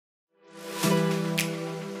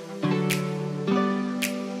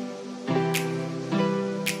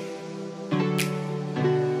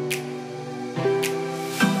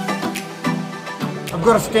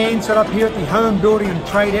got a stand set up here at the Home Building and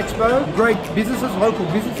Trade Expo. Great businesses, local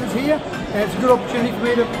businesses here, and it's a good opportunity for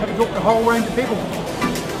me to have a talk to a whole range of people.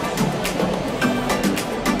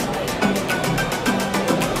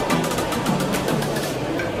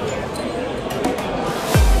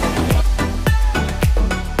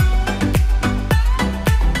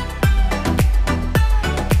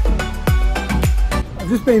 I've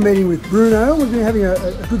just been meeting with Bruno. We've been having a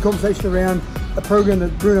good conversation around a program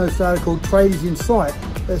that Bruno started called Trade is in Sight,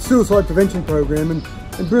 a suicide prevention program.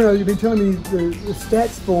 And Bruno, you've been telling me the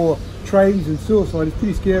stats for tradies and suicide is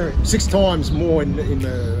pretty scary. 6 times more in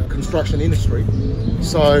the construction industry,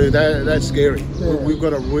 so that's scary. Yeah. We've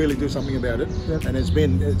got to really do something about it. Yep. And it's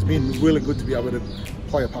been really good to be able to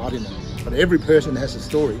play a part in it. But every person has a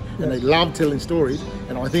story, and they love telling stories.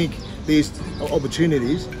 And I think these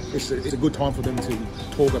opportunities, it's a good time for them to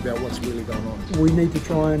talk about what's really going on. We need to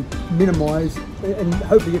try and minimise and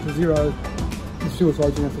hopefully get to zero the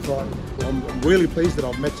suicides in our society. Well, I'm really pleased that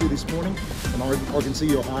I've met you this morning, and I can see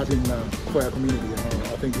your heart for our community, and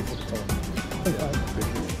I thank you for the time.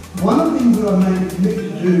 One of the things that I made a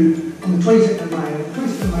commitment to do on the 22nd of May,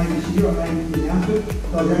 this year, I made the announcement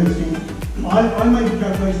that I was going to sing. I made the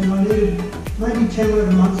calculation I needed maybe 10 or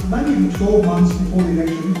 11 months, maybe even 12 months before the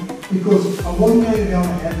election, because I wasn't going to be able to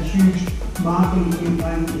have a huge marketing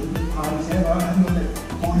campaign that the parties have. I haven't got that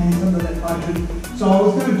finance under that budget. So I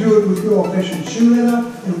was going to do it with good old-fashioned shoe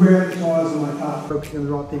leather and wear out the tyres on my car, focusing on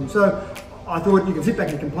the right thing. So I thought you can sit back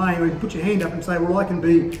and complain, or you can put your hand up and say, well, I can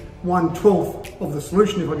be 1/12 of the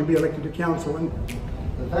solution if I can be elected to council. And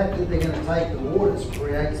the fact that they're going to take the waters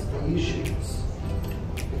creates the issues.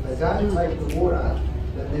 If they don't take the water,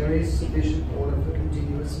 then there is sufficient water for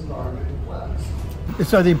continuous environmental flows.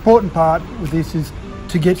 So the important part with this is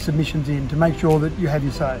to get submissions in, to make sure that you have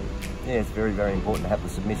your say. Yeah, it's very, very important to have the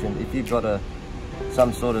submission. If you've got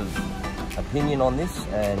some sort of opinion on this,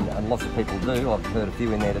 and lots of people do, I've heard a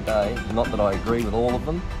few in there today, not that I agree with all of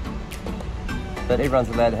them, but everyone's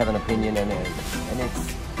allowed to have an opinion, and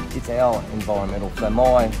it's our environmental. So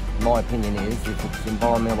my opinion is, if it's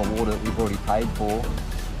environmental water that we've already paid for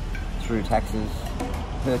through taxes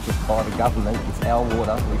purchased by the government, it's our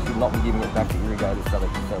water, we should not be giving it back to irrigators so they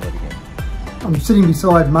can sell it again. I'm sitting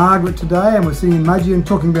beside Margaret today, and we're sitting in Mudgee and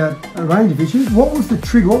talking about a range of issues. What was the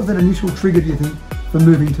trigger, what was that initial trigger, do you think, for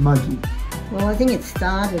moving to Mudgee? Well, I think it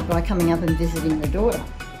started by coming up and visiting the daughter.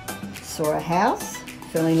 Saw a house,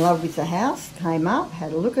 fell in love with the house, came up,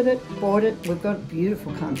 had a look at it, bought it. We've got a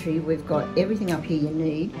beautiful country, we've got everything up here you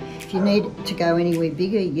need. If you need to go anywhere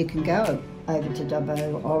bigger, you can go over to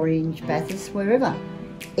Dubbo, Orange, Bathurst, wherever.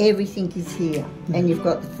 Everything is here, and you've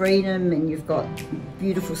got the freedom, and you've got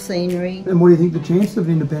beautiful scenery. And what do you think the chances of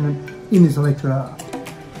an independent in this electorate are?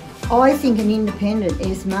 I think an independent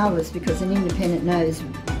is marvellous, because an independent knows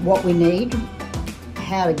what we need,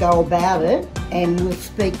 how to go about it, and will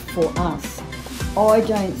speak for us. I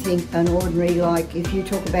don't think an ordinary, like if you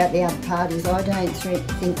talk about the other parties, I don't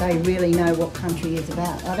think they really know what country is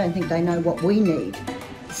about. I don't think they know what we need.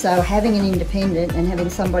 So having an independent and having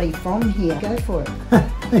somebody from here, go for it.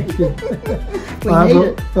 Thank you. We need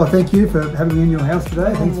it. Well, thank you for having me in your house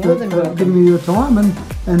today. Thanks for giving me your time,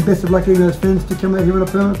 and best of luck getting those friends to come out here on a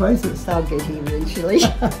permanent basis. They'll get here eventually.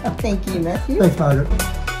 Thank you, Matthew. Thanks, Margaret.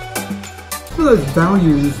 What are those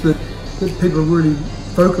values that people are really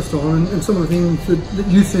focused on, and some of the things that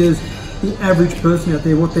you see as the average person out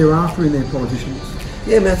there, what they're after in their politicians?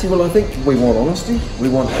 Yeah, Matthew, well, I think we want honesty. We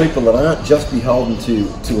want people that aren't just beholden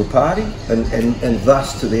to a party and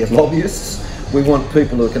thus to their lobbyists. We want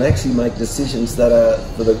people who can actually make decisions that are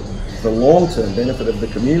for the long-term benefit of the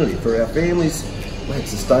community, for our families, like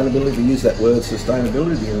sustainability, we use that word,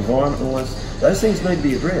 sustainability, the environment, all those things need to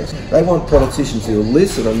be addressed. They want politicians who will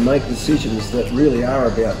listen and make decisions that really are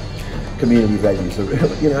about community values.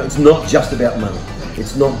 You know, it's not just about money.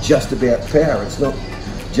 It's not just about power. It's not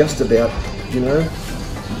just about, you know,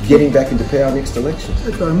 getting back into power next election.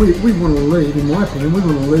 And we want to leave, in my opinion, we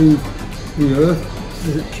want to leave the earth,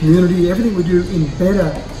 the community, everything we do in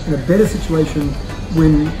a better situation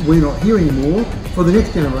when we're not here anymore, for the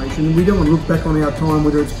next generation. We don't want to look back on our time,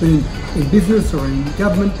 whether it's been in business or in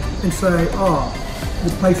government, and say, oh, the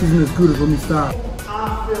place isn't as good as when we start.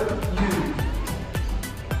 After you.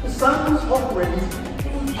 The sun was hot already,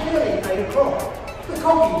 it was barely 8 o'clock. The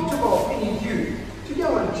cocky took off in his ute to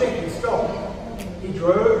go and check his stock. He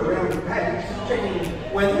drove around the paddock,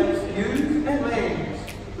 checking weathers, ewes and lambs,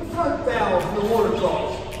 the float valves and the water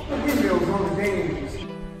drops, the windmills on the dams.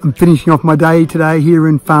 I'm finishing off my day today here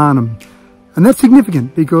in Farnham. And that's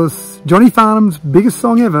significant because Johnny Farnham's biggest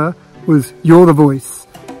song ever was You're the Voice.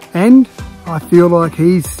 And I feel like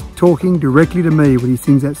he's talking directly to me when he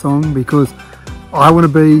sings that song, because I want to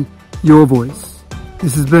be your voice.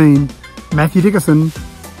 This has been Mathew Dickerson,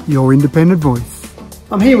 your independent voice.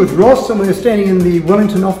 I'm here with Ross and we're standing in the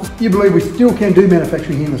Wellington office. You believe we still can do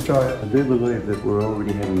manufacturing here in Australia? I do believe that we're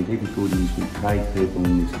already having difficulties with trade people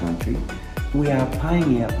in this country. We are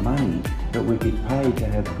paying out money that we get paid to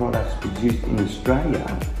have products produced in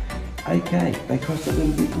Australia. Okay, they cost a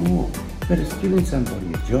little bit more, but it's giving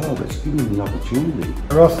somebody a job, it's giving them an opportunity.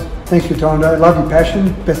 Ross, thanks for your time today. Love your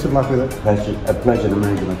passion. Best of luck with it. A pleasure to me,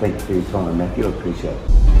 and I thank you for your time, Matthew. I appreciate it.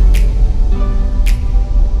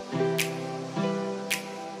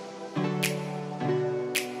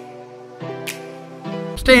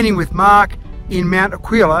 Standing with Mark in Mount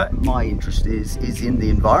Aquila. My interest is in the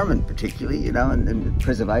environment particularly, you know, and the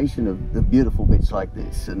preservation of the beautiful bits like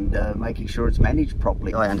this and making sure it's managed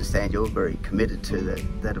properly. I understand you're very committed to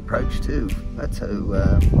that approach too. That's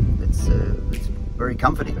it's very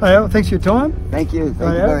comforting. Well, thanks for your time. Thank you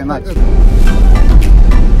very much.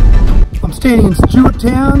 I'm standing in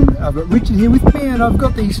Stewarttown. I've got Richard here with me and I've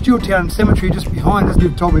got the Stewarttown Cemetery just behind us.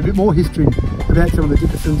 You've told me a bit more history about some of the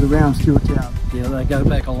Dickersons around Stewarttown. Yeah, they go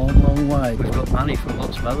back a long, long way. We've got money for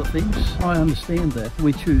lots of other things. I understand that.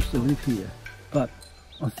 We choose to live here. But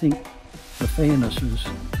I think the fairness is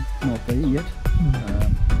not there yet.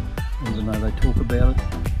 Even though they talk about it.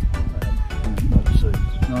 Obviously,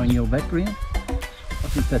 knowing your background, I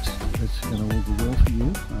think that's going to all go well for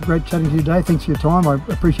you. Great chatting to you today. Thanks for your time. I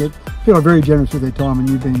appreciate it. People are very generous with their time and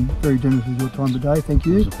you've been very generous with your time today. Thank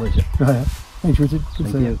you. It was a pleasure. Thanks, Richard. Good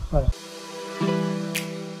to see you. Bye.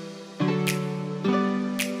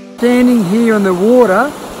 Standing here in the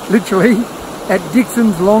water, literally, at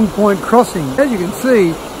Dixon's Long Point Crossing. As you can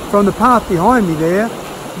see from the path behind me there,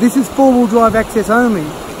 this is four-wheel drive access only.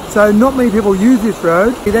 So not many people use this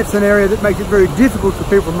road. That's an area that makes it very difficult for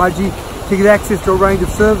people from Mudgee to get access to a range of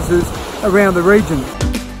services around the region.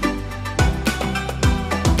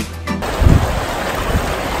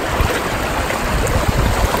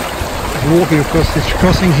 Walking across this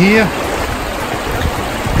crossing here.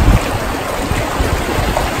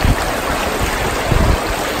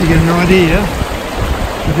 You get an idea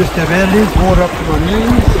of just how bad it is. Water up to my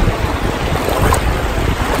knees.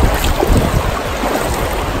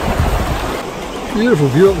 Beautiful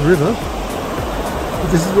view of the river. But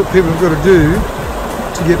this is what people have got to do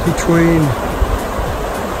to get between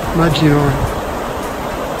Mudgee and Orange.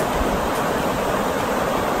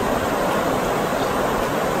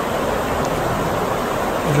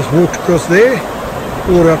 I just walked across there,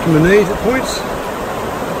 water up to my knees at points.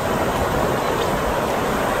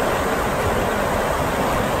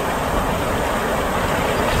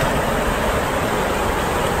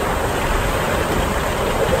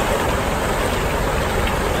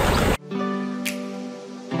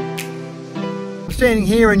 Standing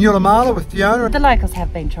here in Yulamala with Fiona. The locals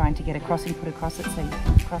have been trying to get a crossing put across it, so you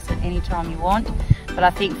can cross it any time you want. But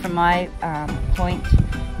I think from my point,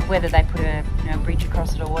 whether they put a bridge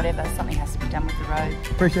across it or whatever, something has to be done with the road.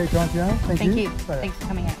 Appreciate your time, Fiona. Thank you. Thanks for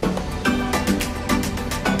coming out.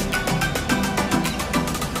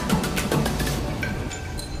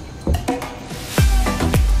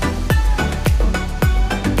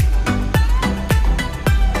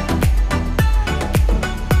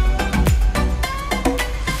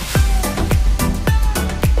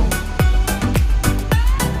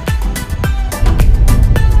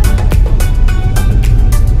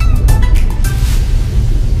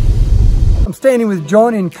 Standing with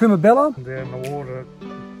John in Coomabella. Down the water,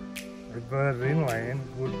 diverted inland,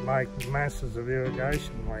 would make masses of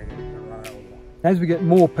irrigation land available. As we get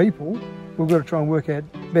more people, we've got to try and work out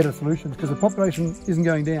better solutions because the population isn't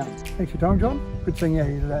going down. Thanks for your time, John. Good seeing you out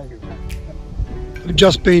here today. I've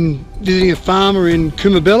just been visiting a farmer in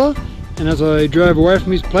Coomabella, and as I drove away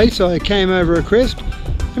from his place, I came over a crest.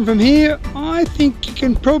 And from here, I think you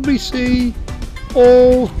can probably see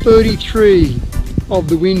all 33 of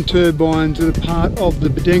the wind turbines that are part of the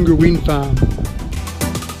Badengra wind farm.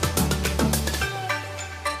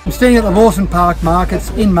 I'm standing at the Lawson Park markets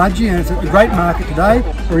in Mudgee, and it's at the Great Market today.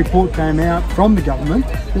 A report came out from the government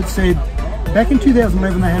that said back in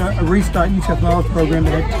 2011 they had a Restart New South Wales program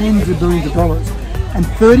that had tens of billions of dollars, and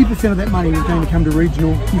 30% of that money was going to come to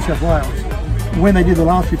regional New South Wales. When they did the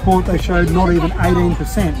last report, they showed not even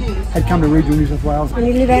 18% had come to regional New South Wales. When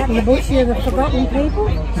you live out in the bush, you're the forgotten people,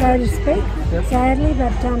 so to speak, sadly,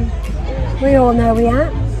 but we all know we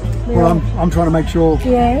aren't. I'm trying to make sure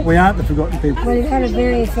we aren't the forgotten people. Well, you've had a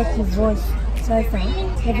very effective voice so far.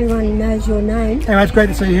 Everyone knows your name. Anyway, it's great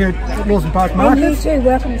to see you here at Lawson Park Market. And you too,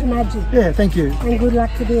 welcome to Mudgee. Yeah, thank you. And good luck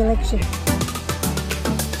to the election.